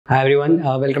Hi everyone,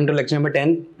 welcome to lecture number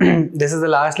 10. This is the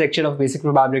last lecture of basic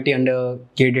probability under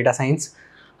GATE data science,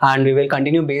 and we will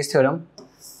continue Bayes theorem.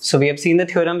 So we have seen the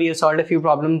theorem, we have solved a few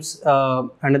problems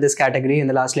under this category in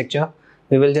the last lecture.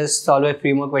 We will just solve a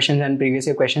few more questions and previous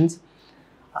year questions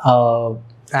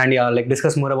and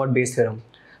discuss more about Bayes theorem.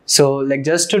 So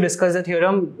just to discuss the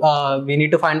theorem, we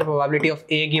need to find the probability of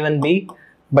A given B,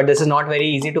 but this is not very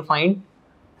easy to find.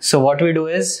 So what we do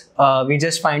is we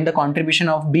just find the contribution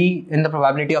of B in the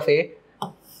probability of A.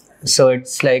 So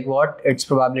it's like what? It's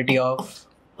probability of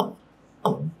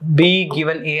B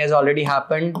given A has already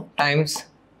happened times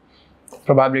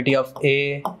probability of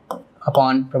A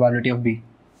upon probability of B.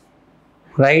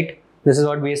 Right? This is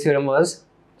what Bayes theorem was.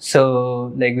 So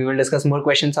we will discuss more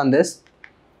questions on this.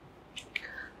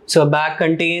 So a bag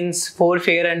contains 4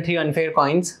 fair and 3 unfair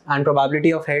coins, and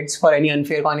probability of heads for any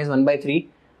unfair coin is 1/3.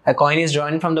 A coin is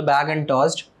drawn from the bag and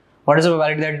tossed. What is the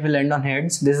probability that it will end on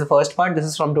heads? This is the first part. This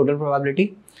is from total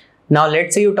probability. Now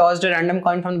let's say you tossed a random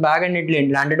coin from the bag and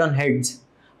it landed on heads.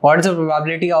 What is the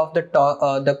probability of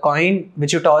the coin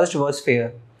which you tossed was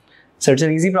fair? So it's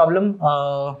an easy problem.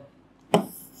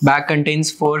 Bag contains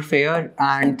 4 fair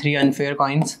and 3 unfair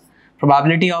coins.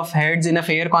 Probability of heads in a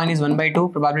fair coin is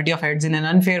 1/2. Probability of heads in an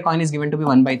unfair coin is given to be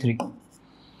 1/3.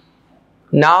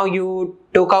 Now you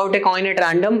took out a coin at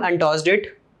random and tossed it.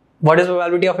 What is the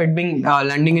probability of it being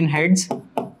landing in heads?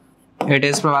 It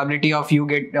is probability of you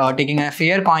taking a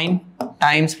fair coin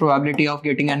times probability of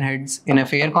getting an heads in a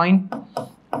fair coin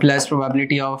plus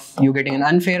probability of you getting an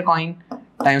unfair coin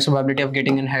times probability of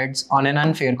getting an heads on an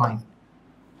unfair coin.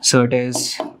 So it is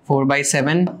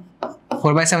 4/7.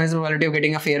 4/7 is the probability of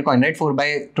getting a fair coin, right? 4 by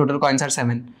total coins are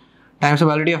 7 times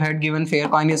probability of head given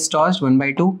fair coin is tossed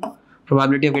 1/2.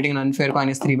 Probability of getting an unfair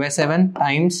coin is 3/7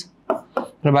 times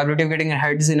probability of getting a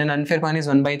heads in an unfair coin is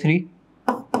 1/3.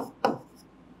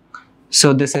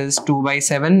 So this is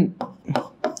 2/7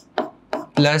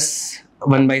 plus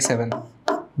 1/7,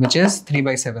 which is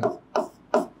 3/7.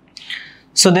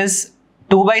 So this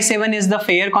 2/7 is the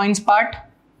fair coins part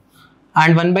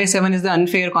and 1/7 is the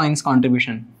unfair coins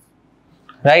contribution,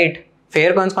 right?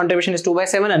 Fair coins contribution is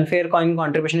 2/7, unfair coin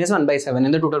contribution is 1/7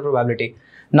 in the total probability.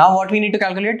 Now what we need to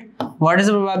calculate? What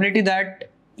is the probability that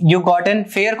you got in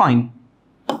fair coin?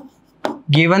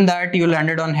 Given that you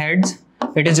landed on heads,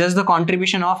 it is just the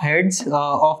contribution of heads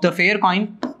of the fair coin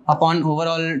upon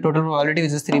overall total probability,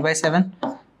 which is 3/7.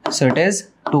 So it is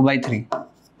 2/3,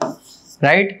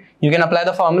 right? You can apply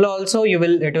the formula also.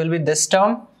 It will be this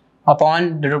term upon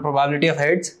the probability of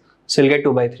heads. So you'll get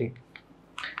 2/3.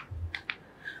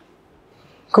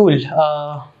 Cool.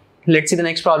 Let's see the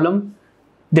next problem.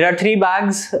 There are 3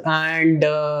 bags and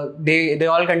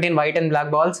they all contain white and black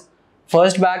balls.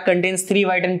 First bag contains 3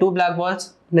 white and 2 black balls.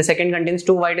 The second contains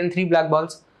 2 white and 3 black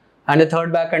balls. And the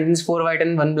third bag contains 4 white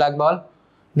and 1 black ball.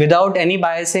 Without any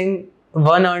biasing,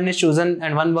 1 urn is chosen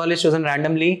and 1 ball is chosen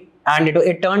randomly, and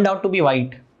it turned out to be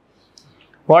white.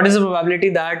 What is the probability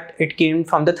that it came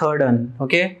from the third urn?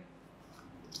 Okay.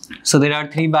 So there are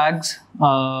 3 bags.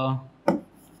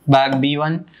 Bag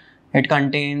B1, it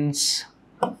contains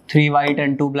 3 white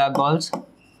and 2 black balls.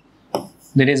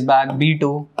 There is bag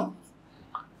B2.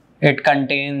 It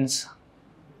contains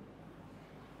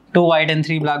 2 white and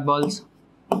 3 black balls.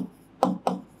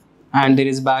 And there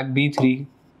is bag B3.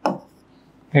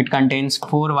 It contains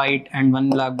 4 white and 1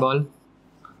 black ball.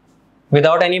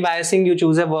 Without any biasing, you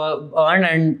choose a urn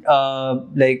and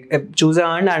choose an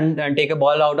urn and take a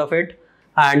ball out of it.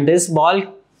 And this ball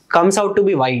comes out to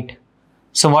be white.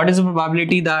 So what is the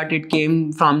probability that it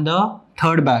came from the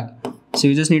third bag? So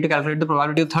you just need to calculate the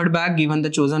probability of third bag given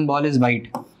the chosen ball is white.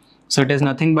 So it is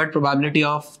nothing but probability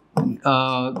of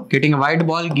getting a white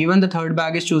ball given the third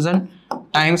bag is chosen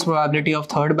times probability of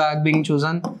third bag being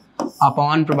chosen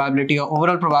upon probability of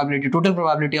overall probability, total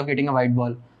probability of getting a white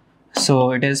ball.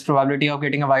 So it is probability of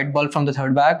getting a white ball from the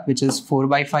third bag, which is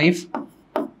 4/5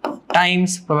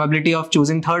 times probability of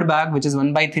choosing third bag, which is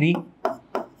 1/3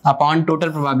 upon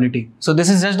total probability. So this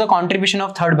is just the contribution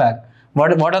of third bag.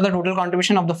 What are the total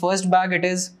contribution of the first bag? It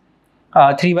is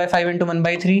 3/5 into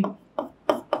 1/3.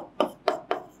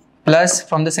 Plus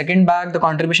from the second bag, the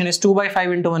contribution is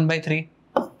 2/5 into 1/3.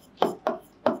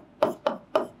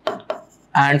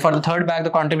 And for the third bag,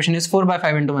 the contribution is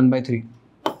 4/5 into 1/3.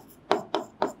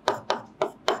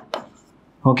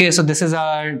 Okay, so this is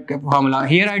our formula.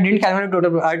 Here I didn't calculate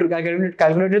total. I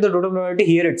calculated the total probability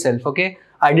here itself. Okay,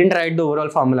 I didn't write the overall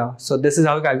formula. So this is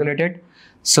how we calculated.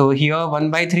 So here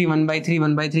 1/3, 1/3,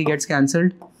 1/3 gets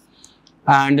cancelled,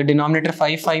 and the denominator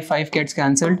 5, 5, 5 gets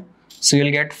cancelled. So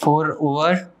you'll get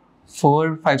 4/4,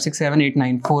 5, 6, 7, 8,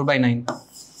 9, 4/9.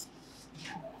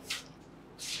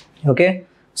 Okay,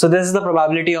 so this is the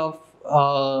probability of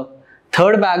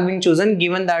third bag being chosen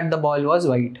given that the ball was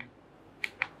white.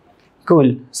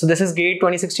 Cool. So this is GATE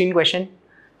 2016 question.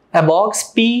 A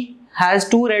box P has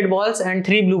 2 red balls and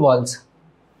 3 blue balls.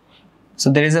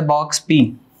 So there is a box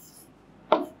P.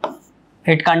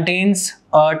 It contains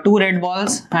 2 red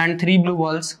balls and 3 blue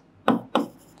balls.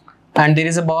 And there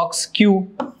is a box Q.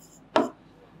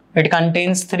 It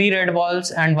contains 3 red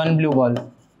balls and 1 blue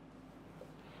ball.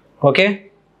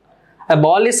 Okay. A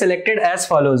ball is selected as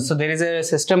follows. So there is a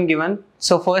system given.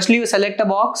 So firstly you select a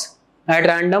box at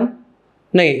random.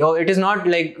 No, it is not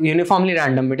like uniformly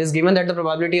random. It is given that the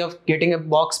probability of getting a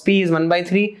box P is 1 by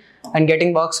 3 and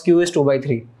getting box Q is 2 by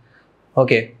 3.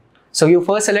 Okay. So you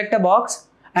first select a box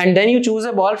and then you choose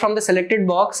a ball from the selected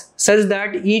box such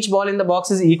that each ball in the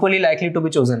box is equally likely to be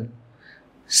chosen.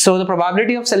 So the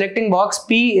probability of selecting box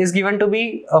P is given to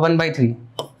be 1 by 3.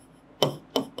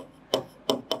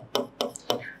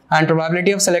 And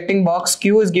probability of selecting box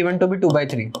Q is given to be 2 by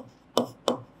 3.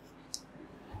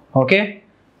 Okay.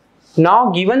 Now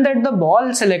given that the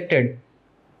ball selected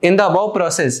in the above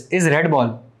process is red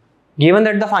ball, given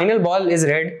that the final ball is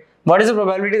red, what is the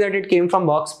probability that it came from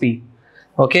box P?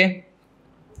 Okay.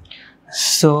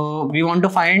 So we want to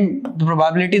find the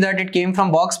probability that it came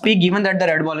from box P given that the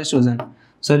red ball is chosen.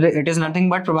 So it is nothing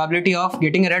but probability of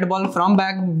getting a red ball from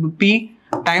bag P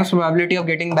times probability of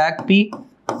getting bag P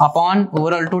upon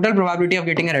overall total probability of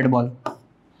getting a red ball.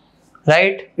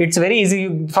 Right? It's very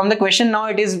easy. From the question now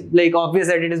it is like obvious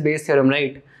that it is Bayes theorem,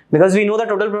 right? Because we know the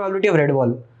total probability of red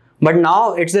ball. But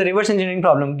now it's the reverse engineering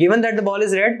problem. Given that the ball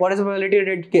is red, what is the probability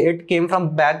that it came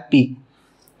from bag P?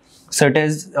 So it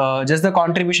is just the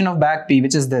contribution of bag P,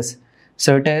 which is this.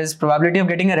 So it is probability of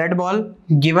getting a red ball.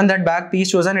 Given that bag P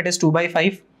is chosen, it is 2 by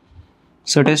 5.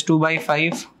 So it is 2 by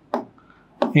 5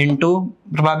 into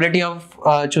probability of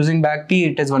choosing bag P,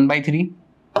 it is 1 by 3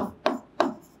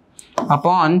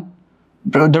 upon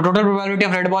the total probability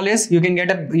of red ball is you can get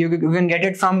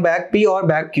it from bag P or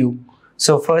bag Q.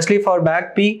 So firstly for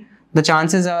bag P the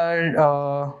chances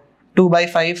are 2 by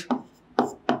 5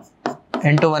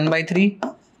 into 1 by 3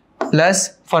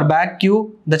 plus for bag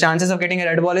Q the chances of getting a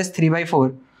red ball is 3 by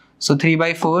 4. So 3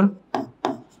 by 4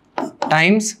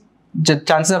 times the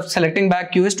chances of selecting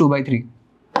bag Q is 2 by 3.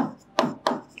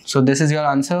 So this is your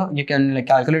answer. You can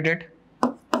calculate it.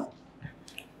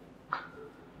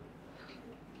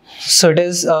 So it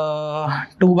is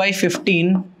 2 by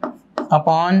 15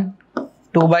 upon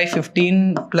 2 by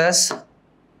 15 plus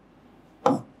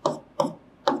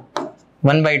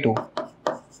 1 by 2.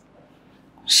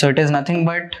 So it is nothing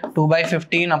but 2 by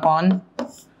 15 upon.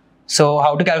 So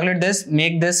how to calculate this?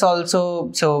 Make this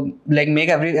also, so make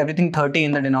everything 30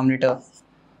 in the denominator.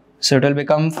 So it will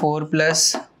become 4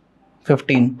 plus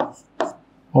 15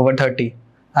 over 30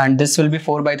 and this will be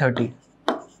 4 by 30.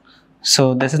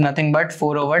 So this is nothing but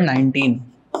 4 over 19.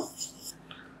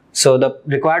 So the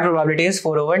required probability is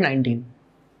 4 over 19.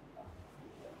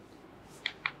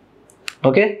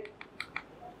 Okay.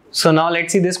 So now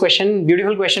let's see this question.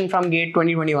 Beautiful question from GATE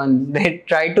 2021. They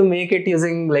tried to make it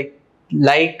using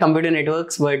like computer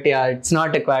networks, but yeah, it's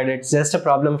not required. It's just a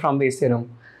problem from Bayes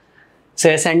theorem. So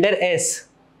a sender S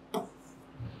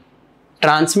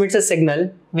transmits a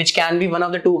signal which can be one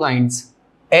of the two kinds,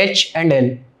 H and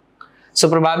L. So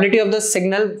probability of the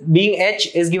signal being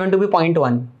H is given to be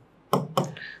 0.1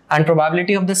 and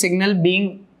probability of the signal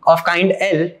being of kind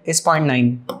L is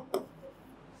 0.9.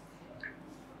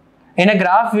 In a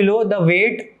graph below, the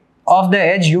weight of the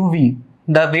edge UV,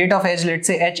 the weight of edge, let's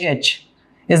say HH,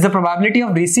 is the probability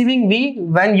of receiving V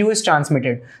when U is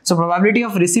transmitted. So probability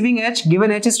of receiving H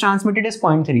given H is transmitted is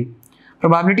 0.3.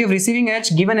 Probability of receiving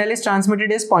H given L is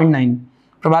transmitted is 0.9.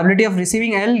 Probability of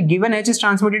receiving L given H is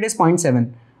transmitted is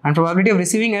 0.7. And probability of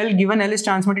receiving L given L is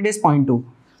transmitted is 0.2.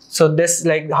 So this,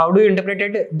 how do you interpret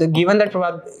it? It is given that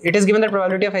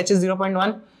probability of H is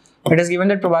 0.1. It is given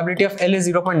that probability of L is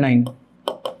 0.9.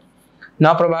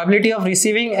 Now probability of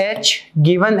receiving H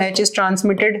given H is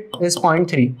transmitted is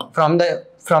 0.3 from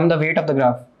the weight of the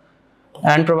graph.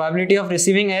 And probability of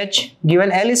receiving H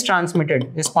given L is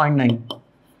transmitted is 0.9.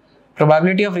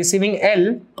 Probability of receiving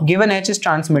L given H is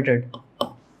transmitted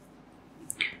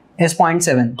is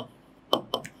 0.7.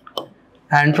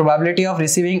 And probability of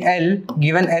receiving L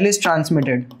given L is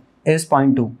transmitted is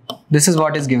 0.2. This is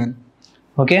what is given.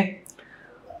 Okay.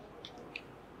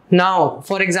 Now,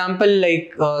 for example,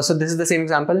 so this is the same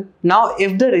example. Now,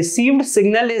 if the received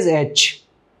signal is H,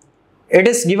 it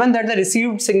is given that the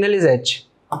received signal is H.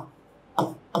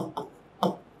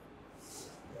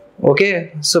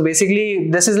 Okay, so basically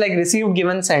this is like received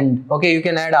given send. Okay, you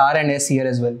can add R and S here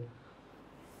as well.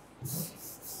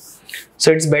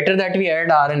 So it's better that we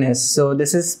add R and S. So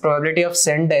this is probability of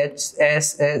send H,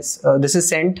 S, S. This is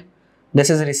sent. This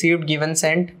is received, given,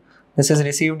 sent. This is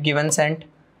received, given, sent.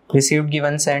 Received,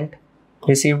 given, sent.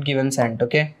 Received, given, sent.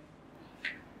 Okay.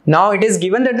 Now it is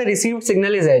given that the received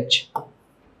signal is H.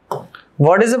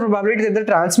 What is the probability that the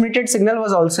transmitted signal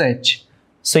was also H?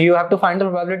 So you have to find the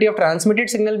probability of transmitted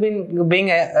signal being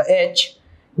H,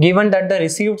 given that the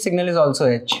received signal is also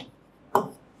H.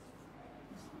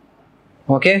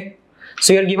 Okay.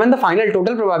 So you are given the final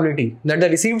total probability that the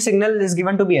received signal is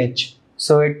given to be H.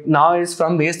 So it now is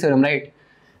from Bayes theorem, right?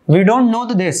 We don't know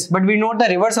this, but we know the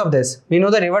reverse of this. We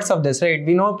know the reverse of this, right?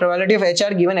 We know probability of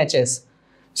HR given HS.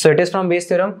 So it is from Bayes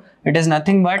theorem. It is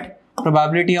nothing but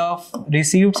probability of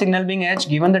received signal being H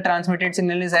given the transmitted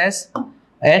signal is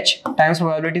H times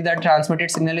probability that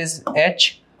transmitted signal is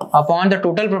H upon the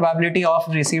total probability of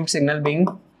received signal being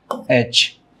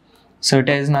H. So it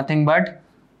is nothing but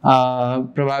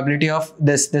probability of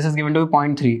this is given to be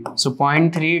 0.3. So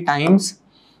 0.3 times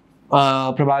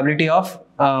probability of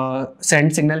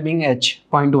send signal being H,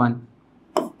 0.1,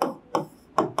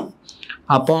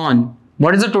 upon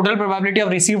what is the total probability of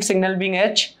received signal being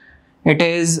H? It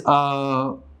is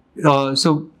for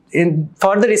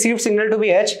the received signal to be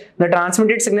H, the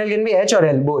transmitted signal can be H or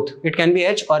L, both. It can be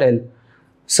H or L.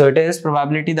 So it is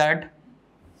probability that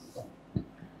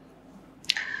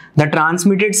the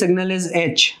transmitted signal is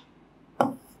H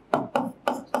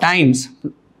times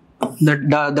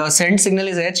the sent signal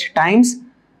is H times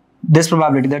this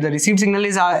probability that the received signal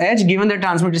is H given the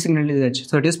transmitted signal is H.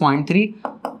 So it is 0.3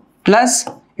 plus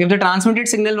if the transmitted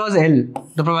signal was L,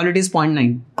 the probability is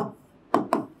 0.9.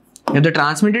 If the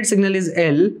transmitted signal is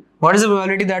L, what is the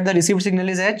probability that the received signal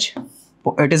is H?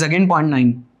 It is again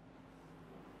 0.9.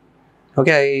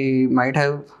 Okay, I might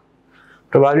have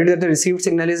probability that the received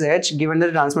signal is H given that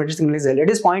the transmitted signal is L. It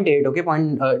is 0.8. Okay,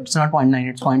 it's not 0.9,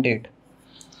 it's 0.8.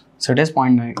 So it is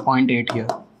 0.8 here.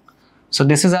 So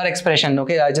this is our expression.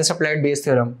 Okay, I just applied Bayes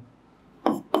theorem.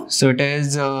 So it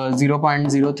is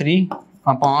 0.03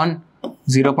 upon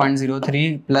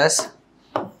 0.03 plus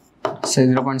say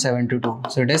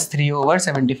 0.722. So it is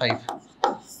 3/75.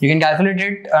 You can calculate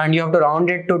it and you have to round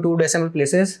it to 2 decimal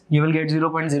places. You will get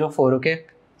 0.04. Okay.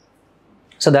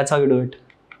 So that's how you do it.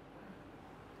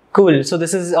 Cool. So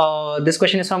this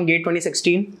question is from GATE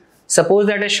 2016. Suppose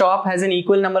that a shop has an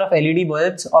equal number of LED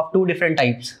bulbs of 2 different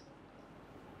types.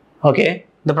 Okay.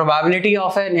 The probability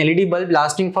of an LED bulb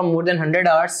lasting for more than 100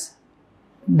 hours,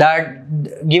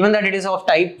 that given that it is of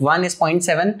type 1 is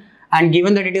 0.7 and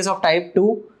given that it is of type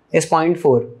 2 is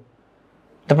 0.4.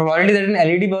 The probability that an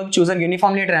LED bulb chosen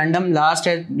uniformly at random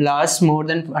lasts more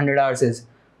than 100 hours is.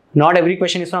 Not every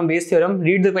question is from Bayes theorem.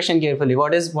 Read the question carefully.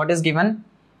 What is given?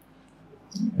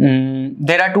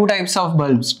 There are 2 types of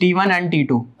bulbs, T1 and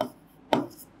T2.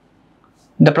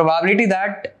 The probability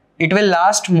that it will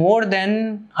last more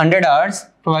than 100 hours,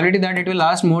 probability that it will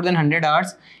last more than 100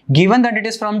 hours, given that it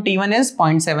is from T1 is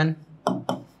 0.7.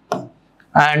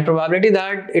 And probability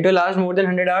that it will last more than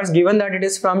 100 hours, given that it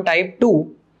is from type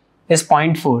 2 is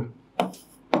 0.4.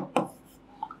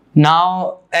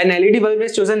 Now, an LED bulb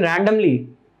is chosen randomly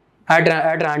at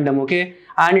random, okay?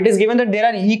 And it is given that there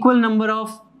are equal number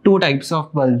of 2 types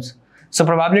of bulbs. So,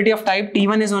 probability of type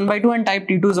T1 is 1/2 and type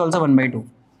T2 is also 1/2.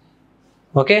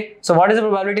 Okay, so what is the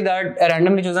probability that a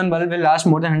randomly chosen bulb will last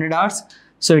more than 100 hours?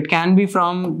 So it can be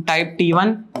from type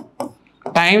T1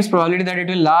 times probability that it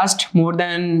will last more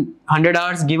than 100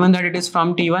 hours given that it is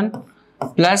from T1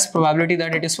 plus probability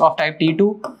that it is of type T2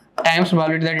 times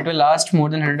probability that it will last more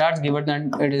than 100 hours given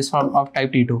that it is of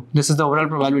type T2. This is the overall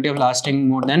probability of lasting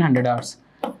more than 100 hours.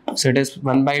 So it is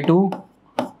 1/2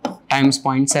 times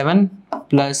 0.7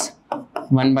 plus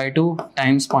 1/2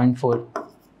 times 0.4.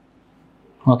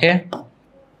 Okay.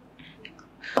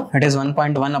 It is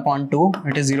 1.1 upon 2,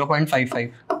 it is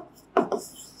 0.55.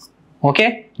 Okay,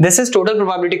 this is total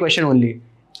probability question only.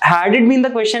 Had it been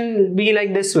the question be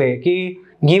like this way, ki,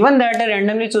 given that a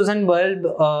randomly chosen bulb,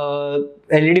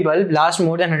 LED bulb lasts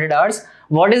more than 100 hours,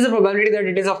 what is the probability that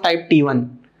it is of type T1?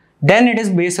 Then it is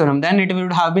Bayes theorem, then it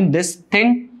would have been this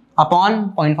thing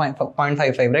upon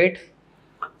 0.55, right?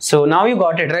 So now you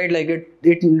got it, right?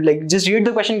 Like just read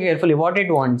the question carefully, what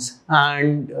it wants,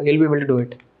 and you'll be able to do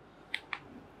it.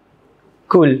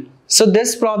 Cool. So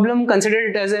this problem, consider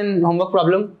it as an homework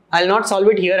problem. I'll not solve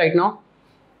it here right now.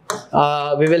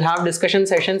 We will have discussion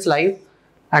sessions live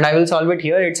and I will solve it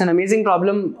here. It's an amazing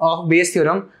problem of Bayes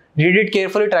theorem. Read it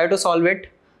carefully, try to solve it,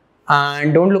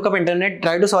 and don't look up internet,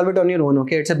 try to solve it on your own.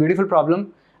 Okay, it's a beautiful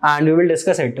problem and we will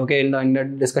discuss it, okay, in the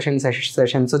discussion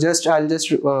session. So I'll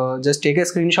just take a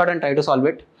screenshot and try to solve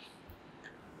it.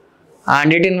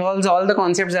 And it involves all the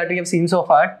concepts that we have seen so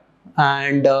far.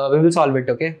 and we will solve it.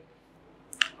 Okay,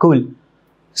 cool.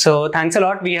 So thanks a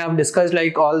lot. We have discussed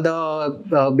like all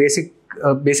the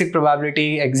basic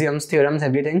probability axioms, theorems,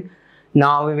 everything.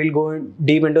 Now we will go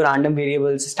deep into random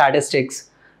variables, statistics,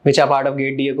 which are part of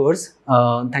GATE DA course.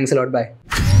 Thanks a lot.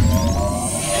 Bye.